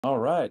All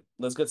right,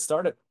 let's get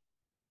started.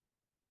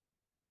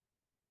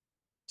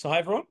 So, hi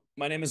everyone.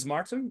 My name is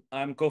Martin.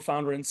 I'm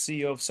co-founder and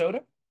CEO of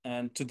Soda,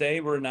 and today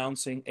we're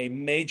announcing a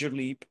major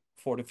leap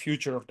for the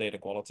future of data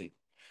quality,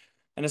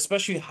 and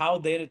especially how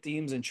data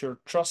teams ensure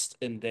trust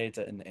in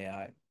data and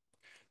AI.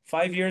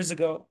 5 years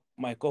ago,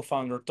 my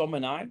co-founder Tom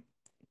and I,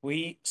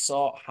 we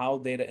saw how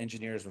data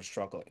engineers were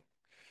struggling.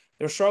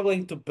 They're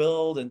struggling to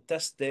build and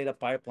test data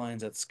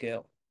pipelines at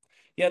scale.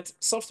 Yet,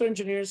 software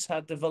engineers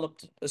had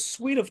developed a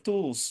suite of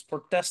tools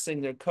for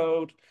testing their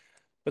code,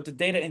 but the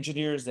data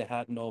engineers, they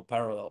had no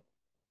parallel.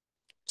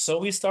 So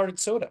we started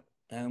Soda,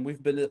 and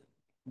we've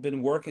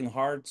been working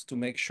hard to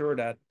make sure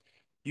that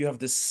you have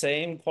the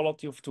same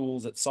quality of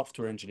tools that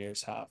software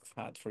engineers have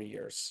had for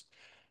years.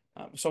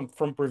 So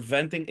from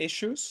preventing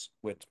issues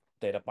with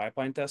data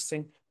pipeline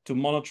testing to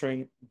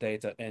monitoring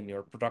data in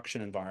your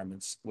production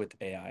environments with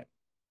AI.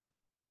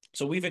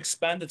 So we've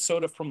expanded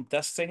Soda from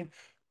testing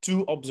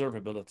to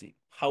observability.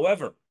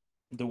 However,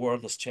 the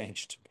world has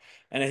changed,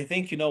 and I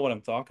think you know what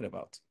I'm talking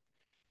about.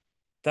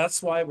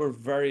 That's why we're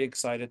very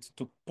excited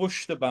to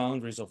push the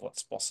boundaries of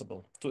what's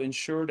possible, to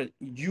ensure that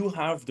you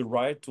have the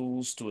right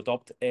tools to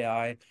adopt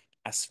AI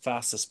as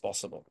fast as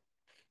possible.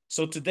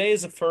 So today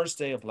is the first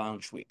day of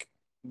launch week.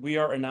 We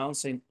are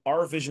announcing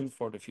our vision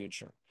for the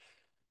future,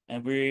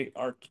 and we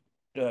are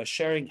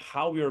sharing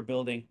how we are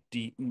building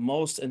the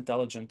most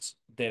intelligent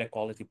data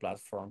quality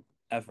platform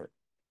ever.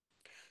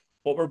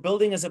 What we're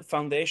building is a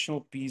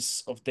foundational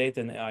piece of data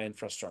and AI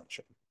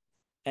infrastructure,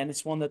 and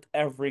it's one that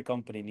every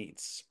company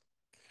needs.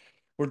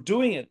 We're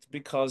doing it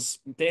because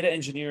data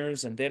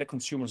engineers and data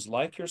consumers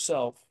like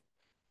yourself,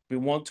 we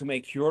want to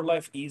make your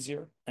life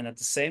easier. And at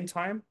the same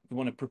time, we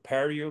want to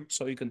prepare you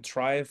so you can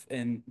thrive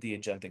in the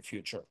agentic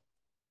future.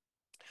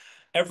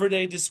 Every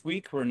day this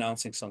week, we're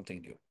announcing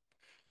something new,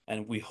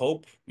 and we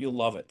hope you'll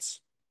love it.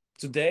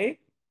 Today,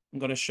 I'm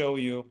going to show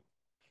you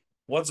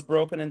what's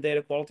broken in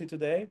data quality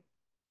today,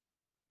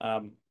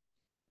 um,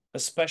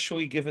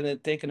 especially given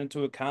it taken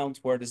into account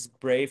where this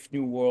brave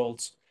new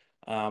world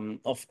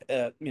of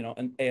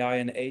an AI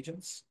and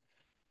agents.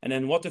 And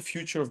then what the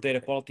future of data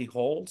quality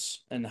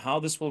holds and how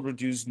this will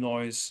reduce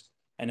noise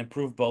and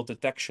improve both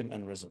detection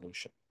and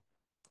resolution.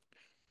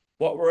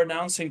 What we're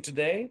announcing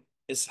today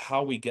is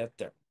how we get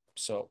there.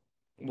 So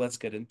let's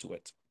get into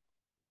it.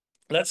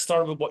 Let's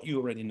start with what you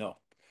already know.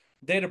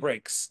 Data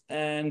breaks,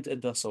 and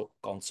it does so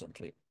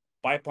constantly.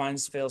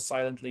 Pipelines fail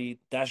silently,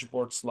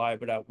 dashboards lie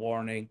without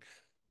warning,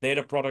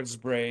 data products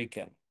break,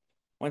 and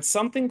when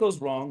something goes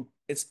wrong,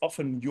 it's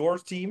often your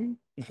team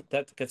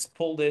that gets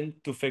pulled in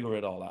to figure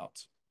it all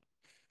out.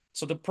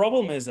 So the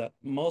problem is that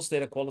most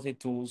data quality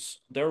tools,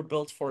 they're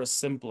built for a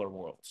simpler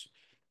world.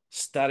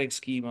 Static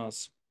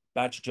schemas,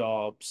 batch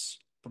jobs,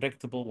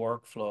 predictable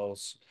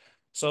workflows.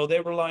 So they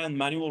rely on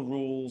manual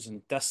rules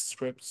and test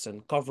scripts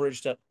and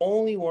coverage that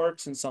only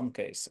works in some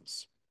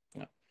cases.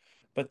 Yeah.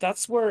 But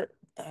that's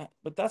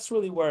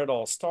really where it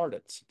all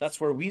started.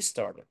 That's where we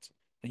started.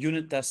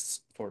 Unit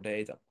tests for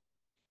data.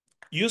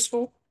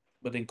 Useful,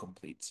 but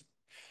incomplete.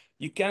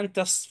 You can't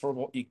test for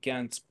what you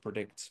can't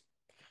predict.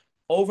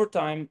 Over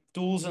time,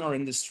 tools in our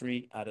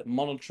industry added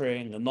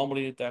monitoring,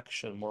 anomaly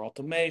detection, more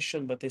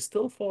automation, but they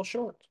still fall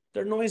short.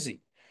 They're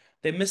noisy.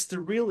 They miss the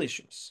real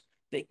issues.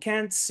 They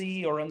can't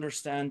see or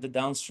understand the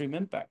downstream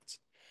impact.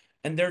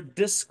 And they're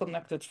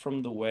disconnected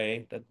from the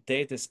way that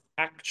data is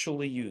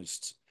actually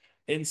used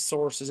in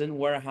sources, in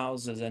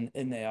warehouses, and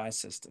in AI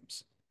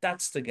systems.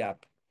 That's the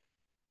gap.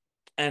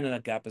 And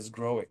that gap is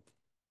growing.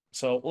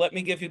 So let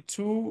me give you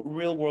two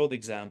real world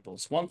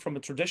examples, one from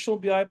a traditional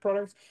BI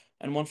product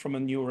and one from a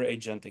newer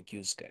agentic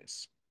use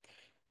case.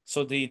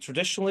 So the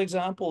traditional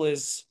example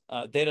is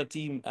a data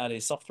team at a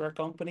software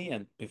company.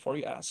 And before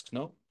you ask,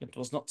 no, it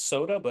was not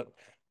Soda, but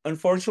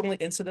unfortunately,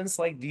 incidents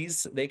like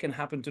these, they can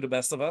happen to the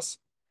best of us.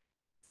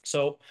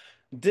 So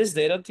this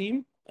data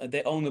team,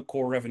 they own the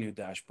core revenue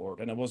dashboard,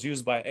 and it was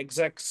used by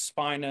execs,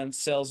 finance,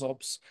 sales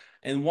ops.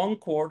 In one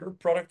quarter,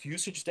 product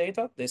usage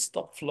data, they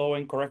stopped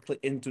flowing correctly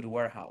into the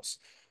warehouse.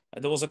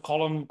 There was a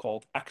column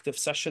called active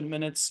session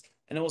minutes,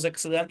 and it was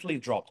accidentally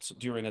dropped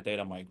during a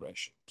data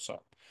migration.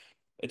 So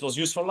it was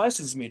used for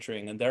license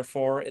metering, and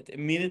therefore it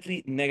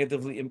immediately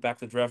negatively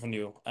impacted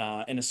revenue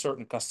in a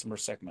certain customer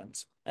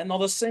segment. And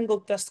not a single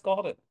test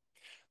caught it.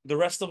 The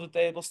rest of the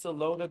table still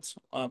loaded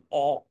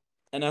all.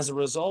 And as a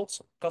result,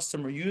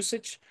 customer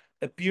usage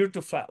appeared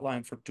to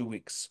flatline for 2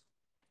 weeks.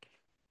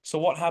 So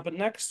what happened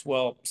next?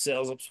 Well,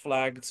 sales ops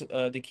flagged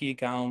the key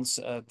accounts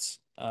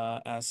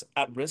as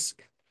at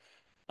risk.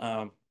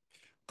 Um,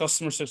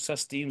 Customer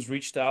success teams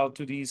reached out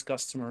to these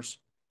customers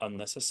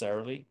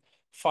unnecessarily.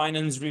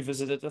 Finance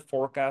revisited the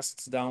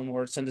forecasts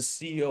downwards, and the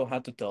CEO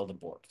had to tell the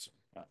board.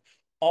 Uh,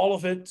 All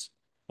of it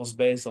was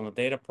based on a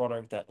data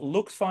product that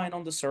looked fine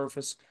on the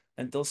surface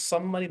until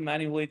somebody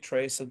manually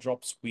traced the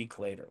drops week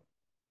later.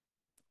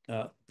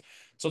 Uh,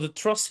 so the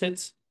trust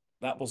hit,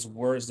 that was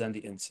worse than the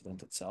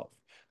incident itself.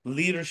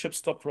 Leadership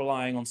stopped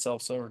relying on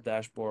self-server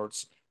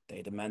dashboards.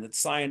 They demanded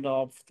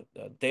sign-off.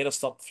 The data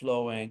stopped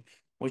flowing,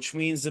 which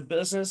means the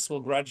business will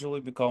gradually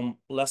become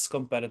less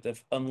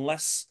competitive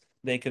unless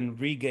they can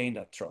regain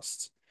that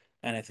trust.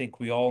 And I think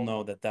we all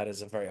know that that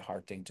is a very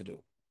hard thing to do.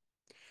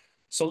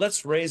 So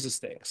let's raise the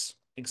stakes.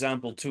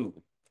 Example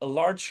two, a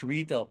large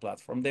retail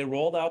platform, they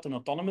rolled out an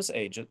autonomous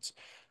agent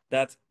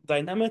that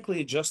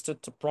dynamically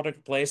adjusted to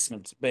product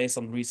placement based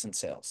on recent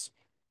sales.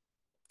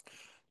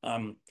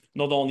 Um,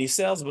 Not only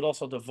sales, but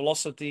also the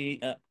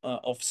velocity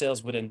of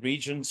sales within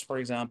regions, for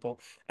example.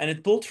 And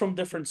it pulled from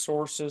different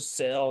sources,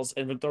 sales,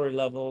 inventory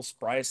levels,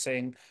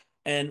 pricing.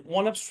 And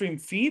one upstream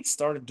feed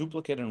started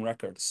duplicating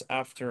records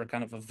after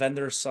kind of a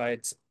vendor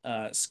side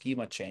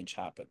schema change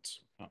happened.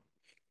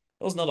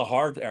 It was not a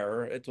hard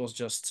error, it was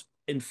just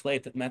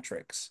inflated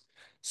metrics.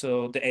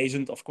 So the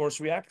agent, of course,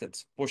 reacted,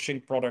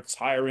 pushing products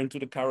higher into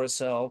the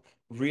carousel,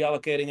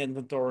 reallocating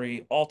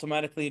inventory,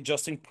 automatically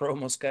adjusting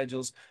promo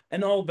schedules,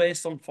 and all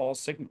based on false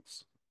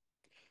signals.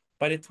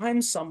 By the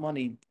time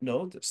somebody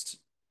noticed,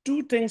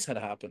 two things had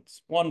happened.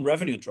 One,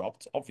 revenue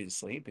dropped,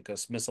 obviously,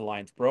 because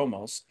misaligned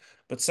promos.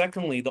 But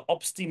secondly, the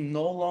ops team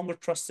no longer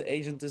trusts the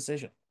agent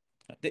decision.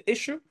 The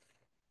issue?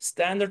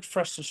 Standard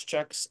freshness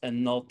checks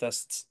and null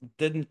tests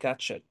didn't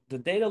catch it. The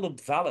data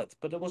looked valid,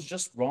 but it was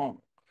just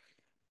wrong.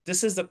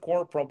 This is the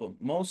core problem.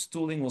 Most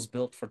tooling was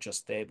built for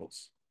just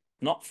tables,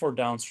 not for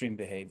downstream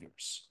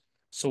behaviors.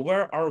 So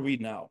where are we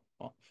now?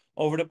 Well,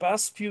 over the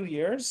past few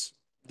years,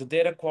 the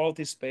data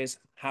quality space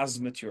has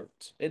matured.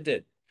 It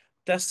did.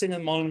 Testing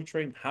and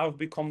monitoring have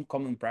become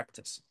common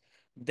practice.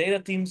 Data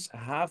teams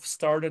have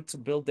started to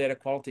build data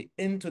quality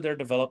into their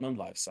development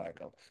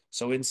lifecycle.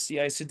 So in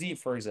CI/CD,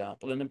 for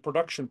example, and in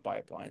production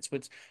pipelines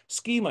with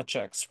schema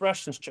checks,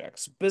 freshness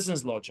checks,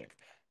 business logic,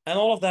 and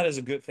all of that is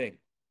a good thing.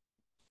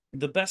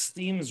 The best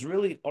teams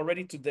really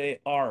already today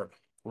are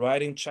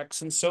writing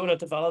checks in Soda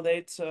to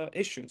validate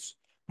issues,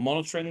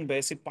 monitoring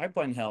basic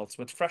pipeline health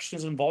with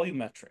freshness and volume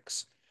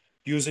metrics,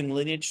 using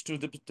lineage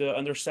to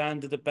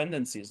understand the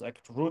dependencies like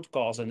root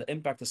cause and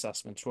impact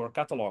assessment through our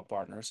catalog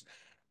partners.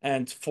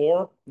 And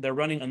four, they're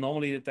running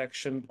anomaly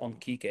detection on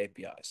key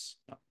KPIs.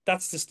 Now,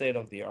 that's the state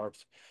of the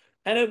art.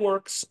 And it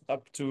works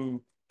up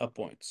to a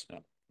point.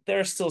 There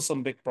are still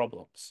some big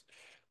problems.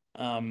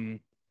 Um,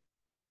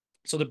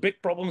 so the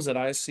big problems that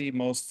I see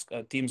most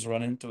teams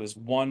run into is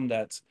one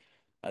that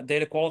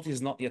data quality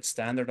is not yet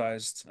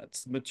standardized.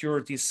 It's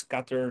maturity is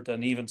scattered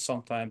and even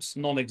sometimes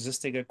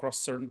non-existing across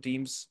certain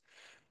teams.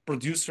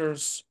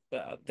 Producers,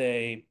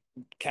 they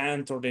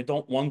can't or they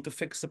don't want to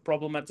fix the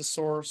problem at the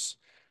source.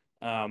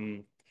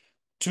 Um,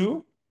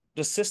 Two,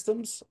 the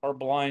systems are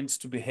blind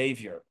to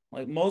behavior.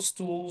 Like most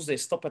tools, they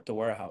stop at the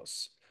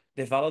warehouse.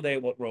 They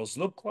validate what rows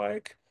look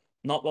like,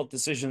 not what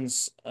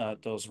decisions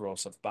those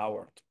rows have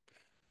powered.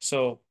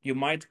 So you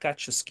might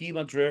catch a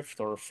schema drift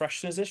or a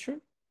freshness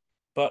issue,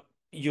 but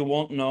you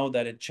won't know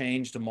that it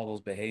changed the model's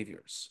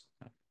behaviors.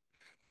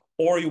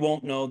 Or you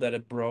won't know that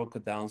it broke a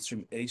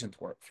downstream agent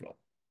workflow.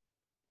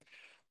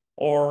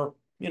 Or,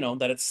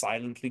 that it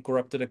silently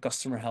corrupted a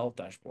customer health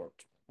dashboard.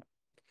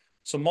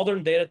 So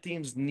modern data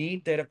teams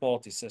need data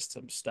quality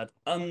systems that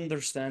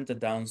understand the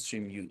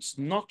downstream use,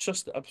 not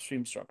just the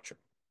upstream structure.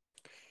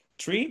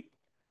 Three,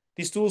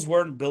 these tools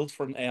weren't built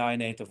for an AI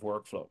native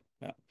workflow.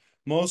 Yeah.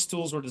 Most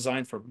tools were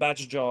designed for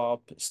batch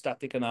job,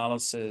 static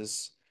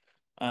analysis,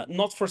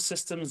 not for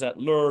systems that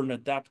learn,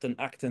 adapt, and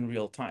act in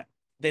real time.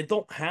 They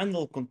don't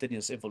handle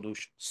continuous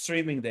evolution,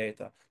 streaming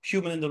data,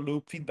 human in the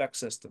loop feedback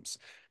systems.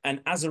 And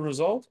as a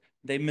result,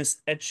 they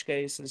miss edge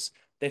cases,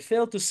 they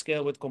fail to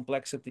scale with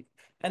complexity,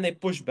 and they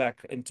push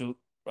back into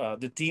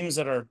the teams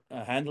that are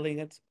handling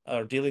it,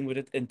 are dealing with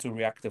it into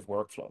reactive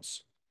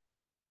workflows.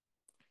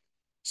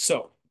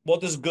 So,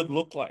 what does good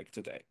look like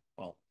today?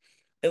 Well,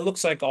 it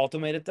looks like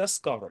automated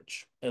test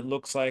coverage. It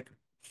looks like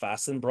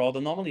fast and broad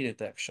anomaly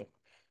detection.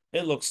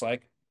 It looks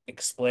like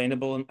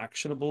explainable and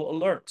actionable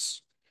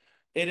alerts.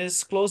 It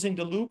is closing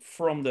the loop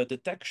from the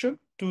detection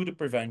to the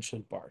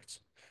prevention part.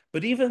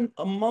 But even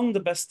among the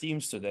best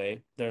teams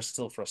today, there's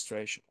still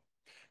frustration.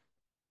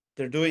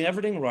 They're doing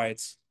everything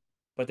right,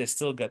 but they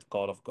still get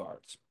caught off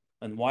guard.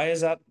 And why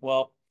is that?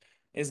 Well,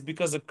 it's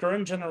because the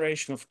current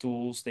generation of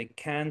tools, they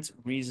can't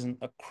reason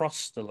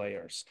across the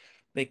layers.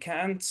 They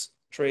can't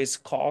trace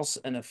cause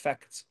and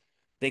effect.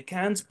 They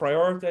can't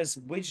prioritize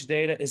which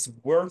data is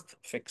worth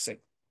fixing.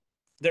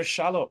 They're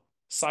shallow,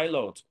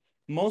 siloed,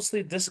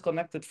 mostly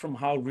disconnected from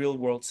how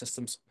real-world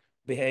systems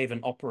behave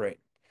and operate.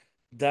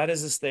 That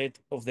is the state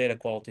of data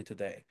quality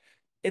today.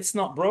 It's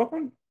not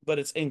broken, but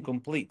it's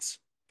incomplete.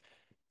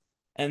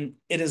 And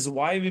it is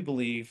why we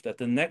believe that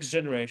the next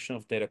generation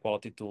of data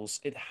quality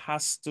tools, it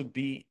has to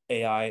be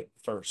AI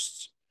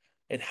first.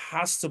 It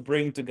has to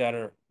bring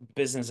together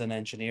business and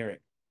engineering.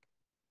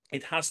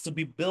 It has to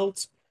be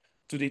built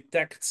to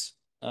detect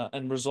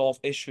and resolve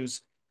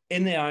issues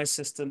in AI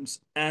systems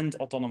and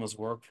autonomous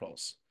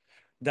workflows.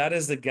 That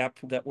is the gap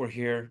that we're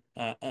here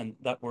and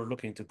that we're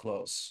looking to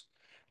close.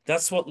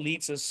 That's what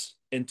leads us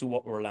into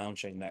what we're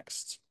launching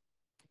next.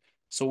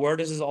 So where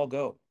does this all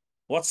go?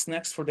 What's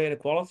next for data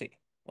quality?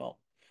 Well,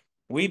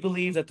 we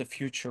believe that the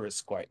future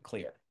is quite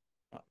clear.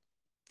 Uh,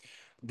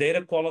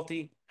 Data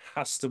quality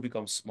has to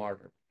become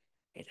smarter.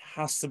 It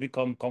has to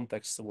become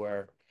context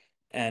aware,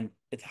 and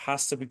it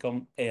has to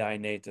become AI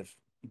native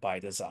by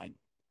design.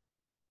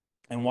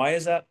 And why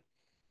is that?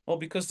 Well,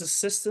 because the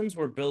systems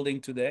we're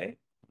building today,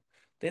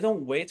 they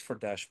don't wait for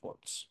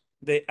dashboards.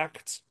 They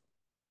act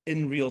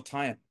in real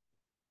time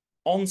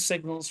on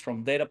signals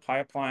from data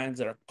pipelines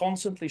that are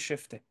constantly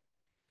shifting.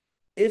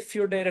 If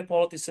your data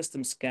quality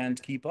systems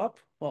can't keep up,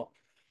 well,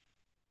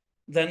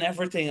 then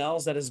everything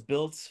else that is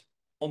built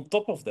on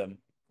top of them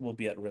will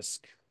be at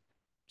risk.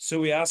 So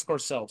we ask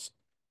ourselves,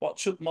 what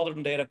should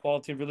modern data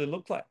quality really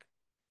look like?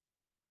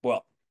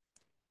 Well,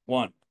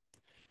 one,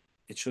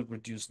 it should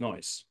reduce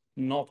noise,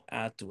 not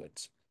add to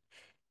it.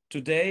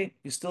 Today,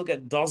 you still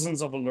get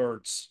dozens of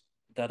alerts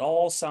that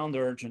all sound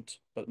urgent,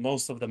 but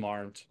most of them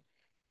aren't.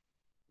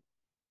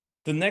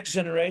 The next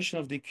generation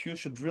of DQ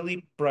should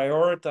really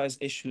prioritize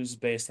issues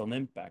based on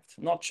impact,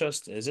 not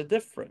just is it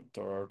different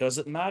or does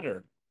it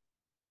matter?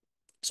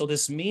 So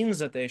this means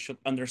that they should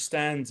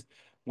understand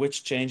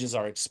which changes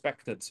are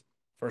expected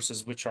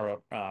versus which are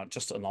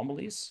just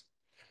anomalies.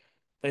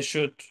 They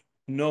should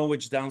know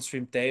which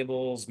downstream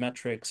tables,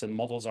 metrics, and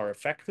models are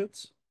affected.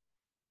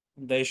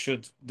 They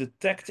should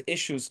detect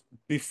issues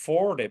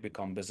before they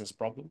become business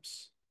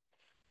problems.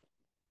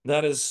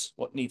 That is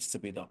what needs to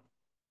be done.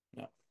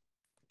 Yeah.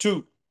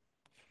 Two,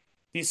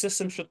 these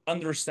systems should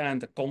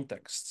understand the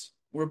context.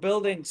 We're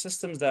building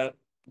systems that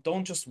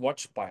don't just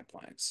watch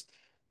pipelines,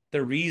 they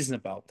reason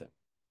about them.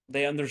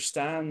 They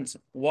understand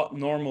what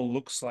normal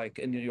looks like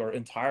in your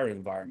entire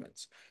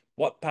environment,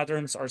 what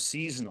patterns are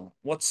seasonal,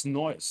 what's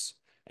noise,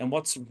 and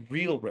what's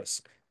real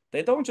risk.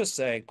 They don't just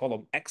say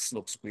column X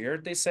looks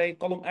weird, they say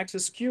column X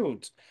is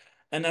skewed.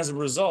 And as a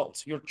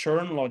result, your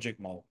churn logic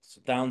models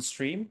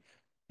downstream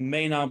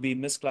may now be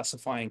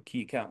misclassifying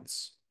key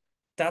counts.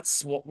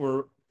 That's what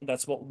we're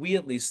that's what we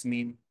at least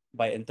mean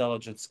by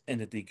intelligence in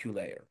the DQ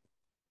layer.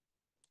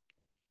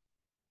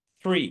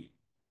 Three,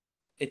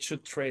 it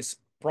should trace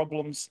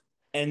problems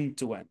end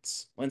to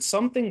end. When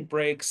something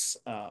breaks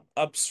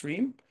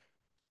upstream,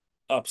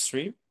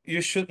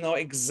 you should know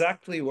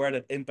exactly where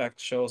that impact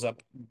shows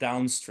up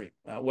downstream,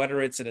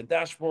 whether it's in a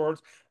dashboard,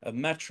 a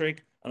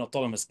metric, an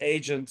autonomous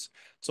agent.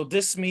 So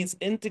this means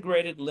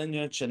integrated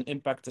lineage and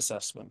impact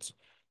assessment,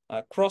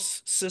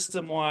 cross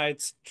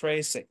system-wide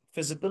tracing,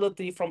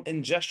 visibility from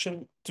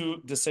ingestion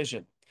to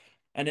decision.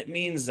 And it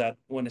means that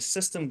when a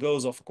system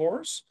goes off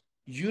course,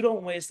 you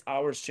don't waste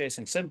hours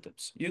chasing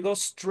symptoms. You go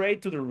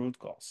straight to the root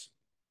cause.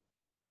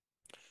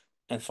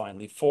 And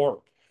finally,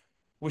 four,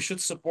 we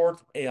should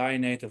support AI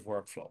native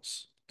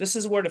workflows. This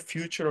is where the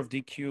future of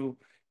DQ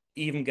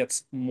even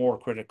gets more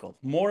critical.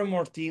 More and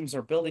more teams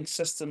are building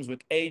systems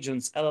with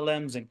agents,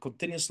 LLMs, and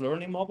continuous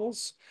learning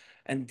models.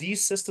 And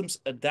these systems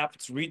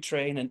adapt,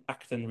 retrain, and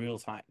act in real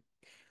time.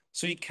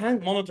 So you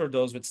can't monitor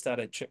those with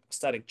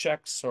static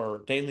checks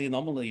or daily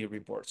anomaly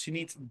reports. You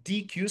need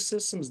DQ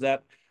systems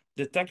that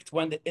detect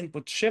when the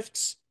input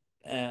shifts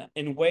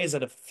in ways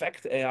that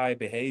affect AI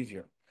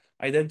behavior,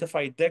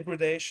 identify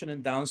degradation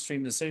in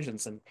downstream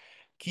decisions, and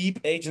keep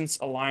agents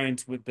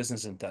aligned with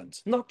business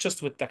intent, not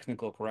just with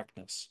technical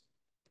correctness.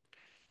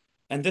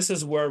 And this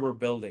is where we're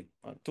building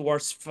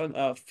towards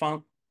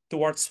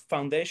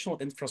foundational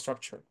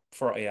infrastructure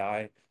for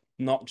AI,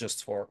 not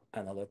just for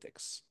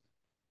analytics.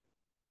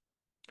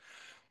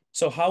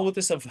 So how would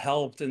this have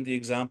helped in the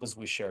examples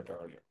we shared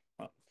earlier?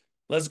 Well,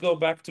 let's go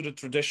back to the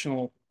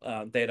traditional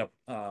data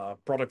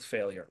product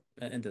failure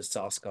in the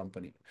SaaS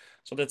company.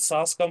 So that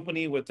SaaS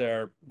company with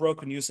their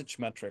broken usage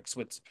metrics,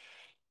 with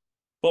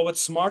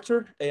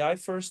smarter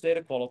AI-first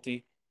data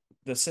quality,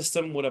 the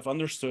system would have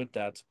understood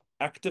that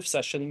active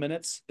session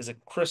minutes is a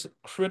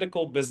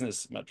critical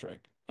business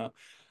metric.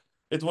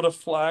 It would have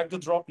flagged the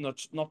drop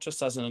not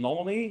just as an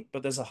anomaly,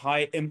 but as a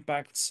high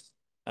impact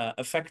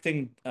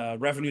affecting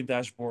revenue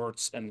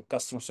dashboards and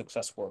customer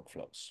success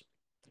workflows.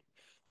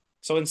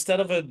 So instead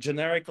of a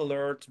generic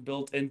alert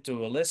built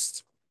into a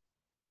list,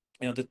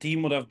 the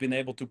team would have been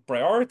able to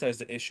prioritize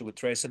the issue with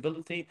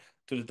traceability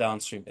to the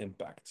downstream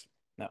impact.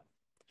 Now,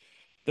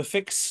 the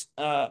fix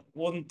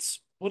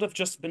would have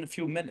just been a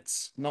few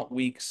minutes, not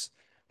weeks,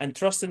 and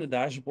trust in the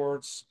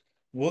dashboards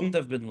wouldn't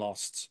have been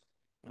lost.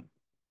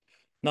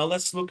 Now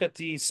let's look at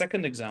the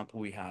second example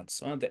we had,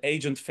 the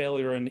agent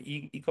failure in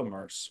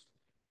e-commerce.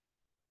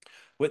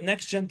 With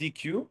next-gen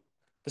DQ,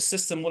 the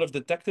system would have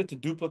detected the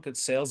duplicate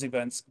sales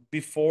events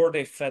before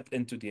they fed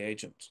into the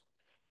agent.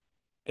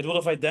 It would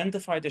have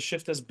identified the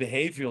shift as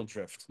behavioral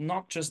drift,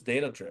 not just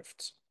data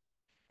drift.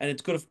 And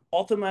it could have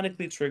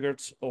automatically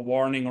triggered a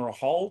warning or a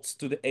halt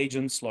to the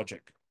agent's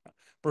logic,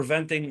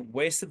 preventing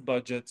wasted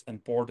budget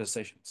and poor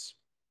decisions.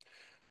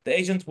 The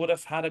agent would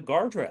have had a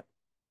guardrail,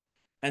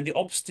 and the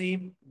ops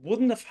team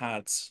wouldn't have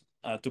had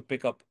to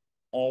pick up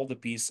all the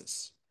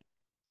pieces.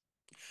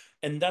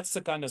 And that's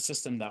the kind of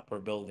system that we're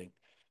building.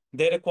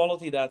 Data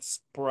quality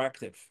that's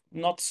proactive,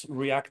 not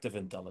reactive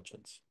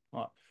intelligence,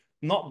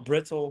 not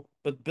brittle,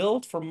 but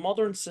built for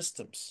modern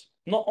systems,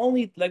 not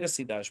only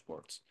legacy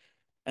dashboards.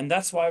 And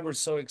that's why we're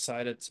so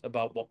excited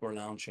about what we're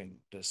launching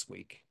this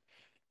week,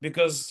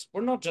 because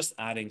we're not just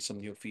adding some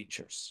new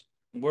features.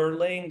 We're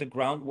laying the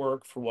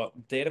groundwork for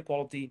what data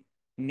quality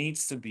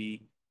needs to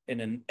be in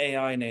an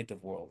AI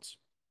native world.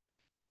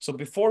 So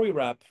before we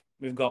wrap,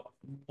 we've got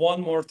one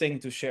more thing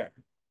to share.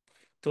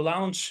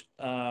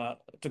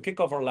 To kick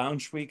off our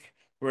launch week,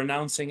 we're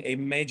announcing a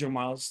major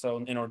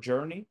milestone in our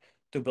journey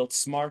to build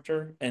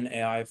smarter and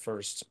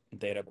AI-first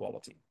data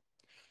quality.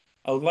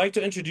 I would like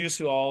to introduce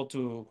you all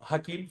to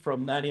Hakim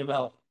from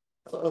NannyML.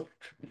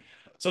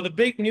 So the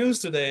big news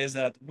today is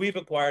that we've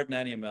acquired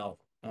NannyML.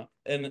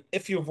 And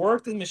if you've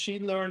worked in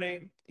machine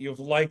learning, you've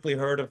likely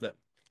heard of them.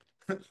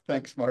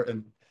 Thanks,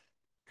 Martin.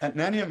 At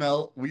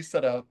NannyML, we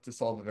set out to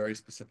solve a very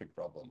specific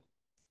problem.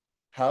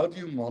 How do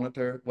you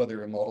monitor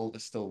whether a model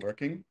is still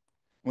working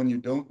when you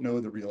don't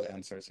know the real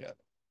answers yet?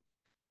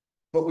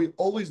 But we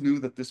always knew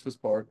that this was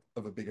part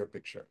of a bigger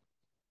picture,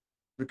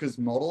 because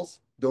models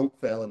don't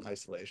fail in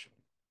isolation.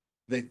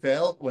 They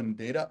fail when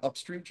data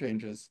upstream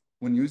changes,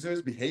 when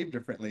users behave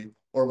differently,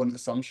 or when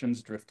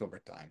assumptions drift over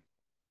time.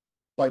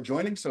 By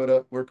joining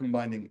Soda, we're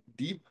combining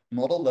deep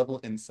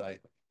model-level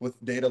insight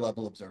with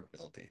data-level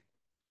observability.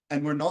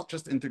 And we're not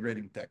just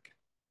integrating tech.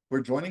 We're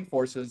joining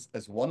forces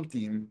as one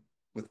team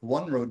with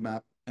one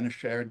roadmap and a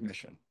shared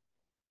mission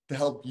to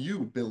help you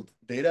build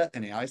data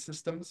and AI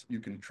systems you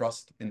can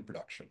trust in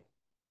production.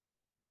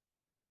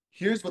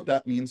 Here's what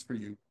that means for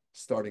you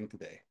starting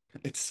today.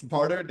 It's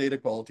smarter data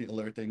quality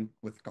alerting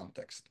with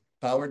context,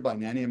 powered by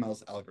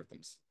NannyML's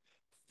algorithms.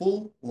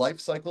 Full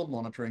lifecycle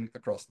monitoring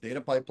across data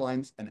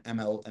pipelines and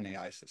ML and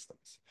AI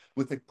systems,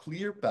 with a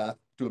clear path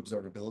to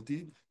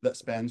observability that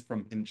spans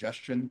from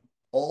ingestion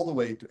all the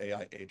way to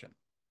AI agent.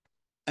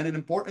 And an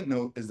important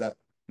note is that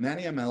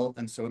NannyML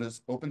and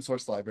Soda's open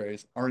source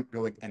libraries aren't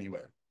going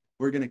anywhere.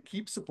 We're going to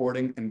keep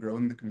supporting and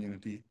growing the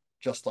community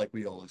just like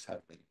we always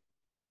have been.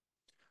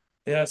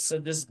 Yes,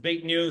 and this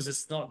big news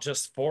is not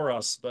just for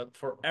us, but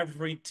for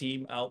every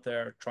team out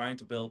there trying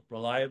to build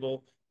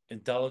reliable,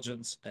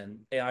 intelligence, and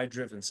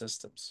AI-driven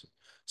systems.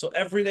 So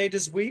every day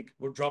this week,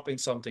 we're dropping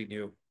something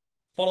new.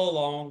 Follow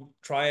along,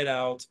 try it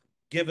out,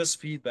 give us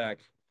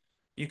feedback.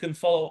 You can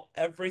follow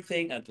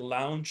everything at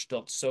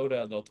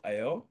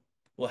launch.soda.io.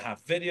 We'll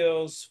have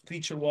videos,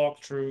 feature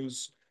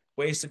walkthroughs,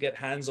 ways to get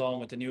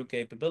hands-on with the new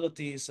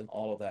capabilities and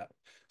all of that.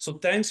 So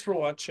thanks for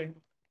watching.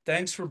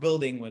 Thanks for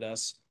building with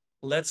us.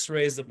 Let's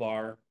raise the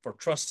bar for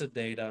trusted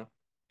data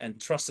and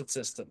trusted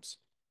systems.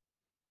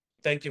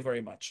 Thank you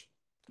very much.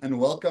 And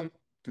welcome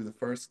to the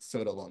first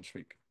Soda launch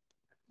week.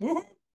 Woohoo!